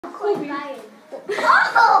Kobe.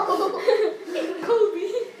 Oh! Kobe.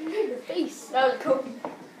 You hit your face. That was Kobe.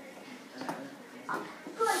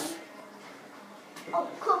 Kobe. Oh,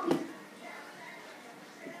 Kobe.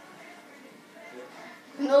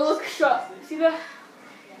 No look shot. See that?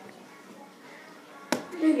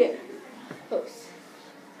 Dang it. Close.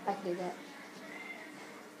 I can do that.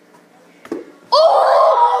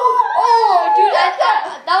 Oh, dude,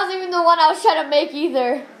 That wasn't even the one I was trying to make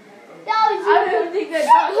either. I don't even think that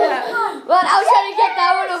got that. But I was trying to get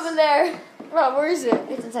that one over there. Bro, where is it?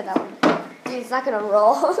 It's inside that one. Dude, it's not gonna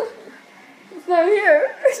roll. It's not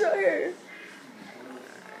here. It's not here.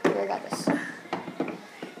 Here, I got this.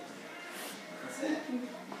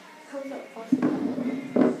 How's that possible?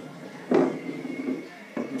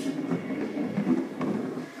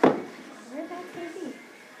 Where'd that gonna be?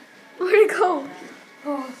 Where'd it go?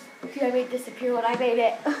 Oh, dude, I made it disappear when I made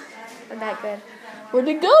it. I'm that good. Where'd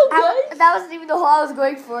it go, guys? That wasn't even the hole I was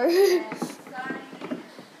going for.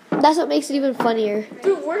 That's what makes it even funnier.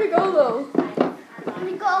 Dude, where'd it go, though?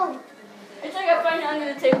 Where'd it go? It's like I find it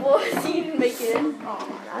under the table so you can make it in. Oh,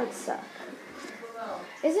 that would suck.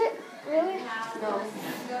 Is it? Really? No.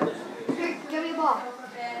 Here, give me a ball.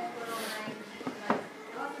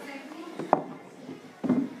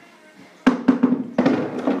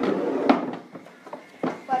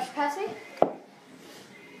 Watch, pass me.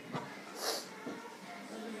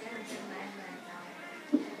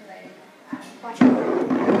 Watch out.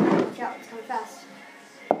 Watch out, it's coming fast.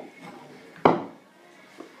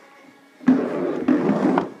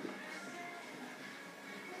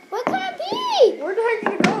 What could it be? Where the heck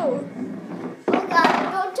did it go? Oh God,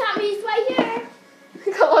 don't tell me it's right here.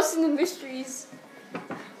 It got lost in the mysteries.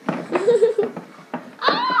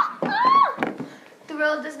 The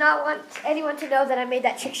world does not want anyone to know that I made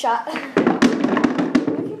that trick shot.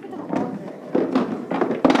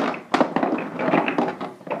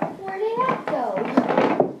 Where did that go?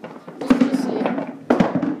 Just gonna see it.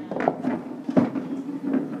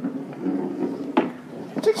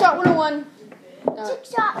 Trick shot 101. Trick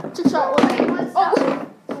shot. Trick shot 101. Oh!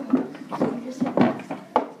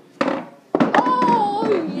 Oh,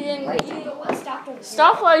 you didn't. Wait, but what stopped over here?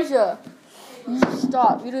 Stop, Elijah. You just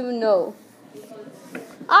stop. You don't even know.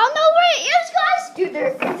 I don't know where it is, guys. Dude,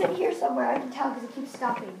 there is in here somewhere. I can tell because it keeps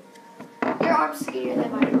stopping. Your arm's skinnier than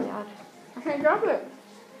mine, Leon. I can't drop it.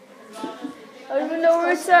 I don't even know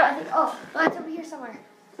where it's at. Oh, no, it's over here somewhere.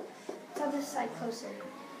 It's on this side closer.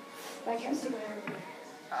 But I can't see where it is.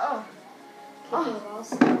 Oh. Can't feel the balls.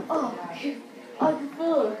 Oh, I can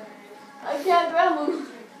feel it. I can't grab them.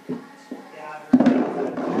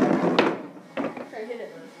 Try to hit it.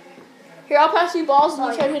 Here, I'll pass you balls and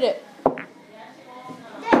you try to hit it.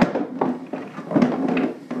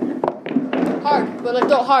 Hard, but like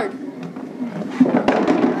don't hard.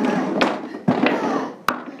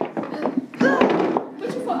 Put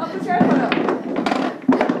your foot up, put your foot up.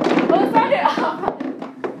 Oh, find it.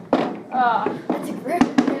 that's a grip.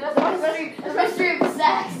 That's my stream.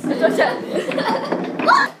 Sex. That's it.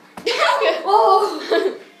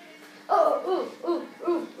 Oh.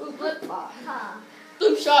 Blip.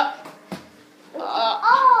 Blue shot.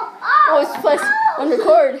 Oh, it's placed on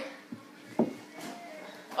record.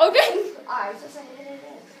 Okay. Alright, so say it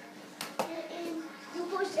is. You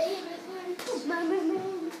push it.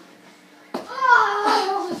 Oh, I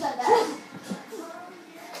almost said that.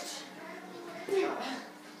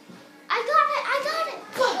 I got it.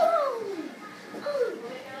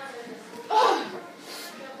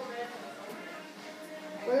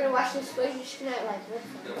 We're gonna watch this footage tonight, like this.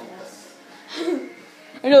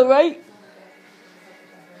 I know, right?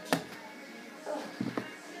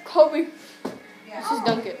 Kobe. Let's just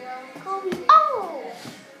dunk it. Kobe. Oh!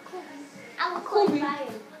 Kobe. I'm a Kobe.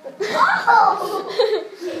 Oh!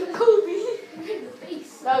 Kobe. In the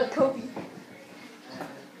face. That was Kobe.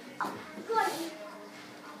 Kobe.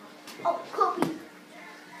 Oh, Kobe.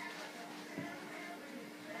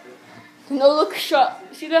 No look shot.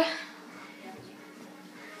 See that?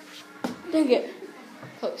 Dang it.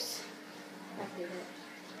 Close.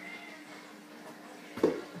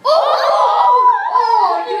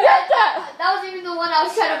 Oh, you got that. That wasn't even the one I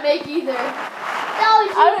was trying to make either. That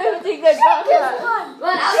was I don't even think that got that.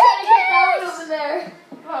 But I was trying to get that one over there.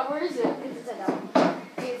 Wow, where is it? It's inside that one.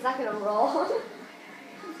 Dude, it's not gonna roll.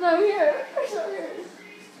 It's not here. It's not here.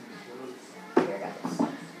 Here, I got this.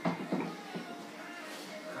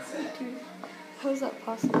 Dude, how is that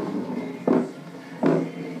possible?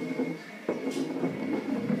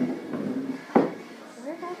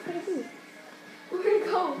 Where the heck's gonna be? Where'd it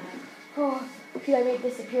go? Oh, dude, I made it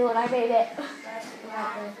disappear when I made it.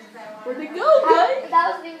 Where'd it go, guys? That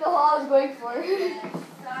wasn't even the hole I was going for.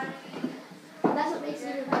 That's what makes it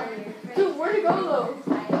even funnier. though.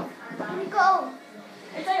 Where'd you go?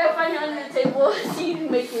 It's like I find it under the table. See you can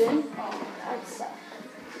make it in. That's,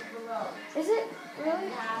 is it? Really?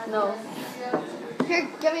 No. Here,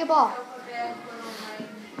 give me a ball.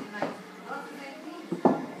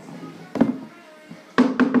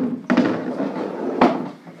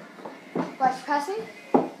 Watch passing.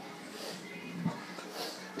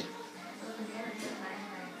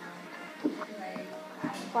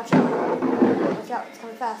 Watch out. Watch out, it's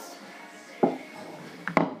coming fast.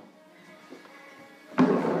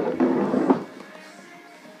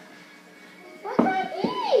 What could it be?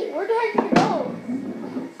 Where the heck did it go?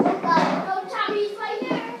 Oh God, don't tell me he's right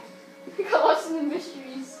here. You got lost in the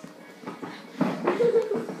mysteries.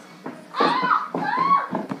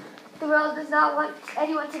 The world does not want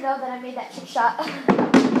anyone to know that I made that trick shot. I can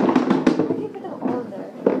put them all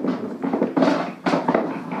there.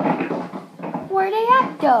 Where they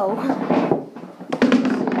at, though?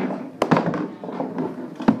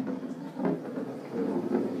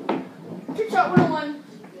 Trick shot 101.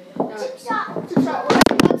 Trick shot. Trick shot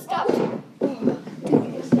 101. One stopped.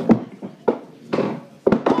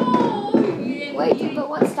 Oh, yeah. Wait, dude, but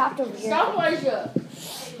one stopped over here. Stop, Elijah.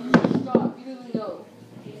 Stop. You don't know.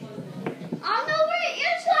 I don't know where it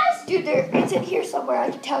is, guys. Dude, it's in here somewhere. I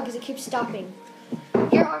can tell because it keeps stopping.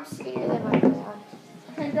 Your arm's skinnier than mine now.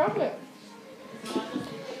 Can't drop it.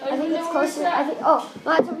 I think it's closer. I think. Oh,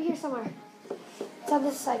 no, it's over here somewhere. It's on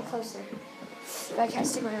this side closer. But I can't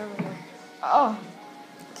stick my arm in there. Oh.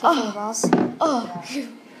 Can't feel the balls. Oh.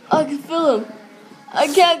 I can feel him. I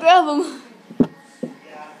can't grab him.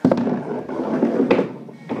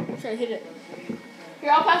 Try to hit it.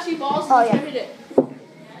 Here, I'll pass you balls and Oh, you yeah. try to hit it.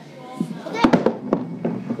 Okay.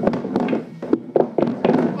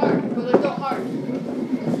 Hard, brother, go hard.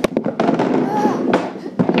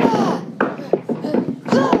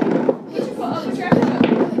 Put your foot up, put your foot up.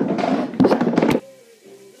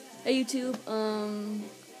 Hey YouTube,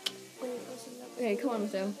 okay, come on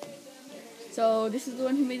Mateo. So this is the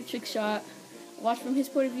one who made the trick shot. Watch from his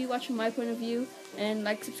point of view, watch from my point of view, and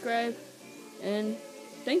like, subscribe, and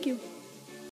thank you.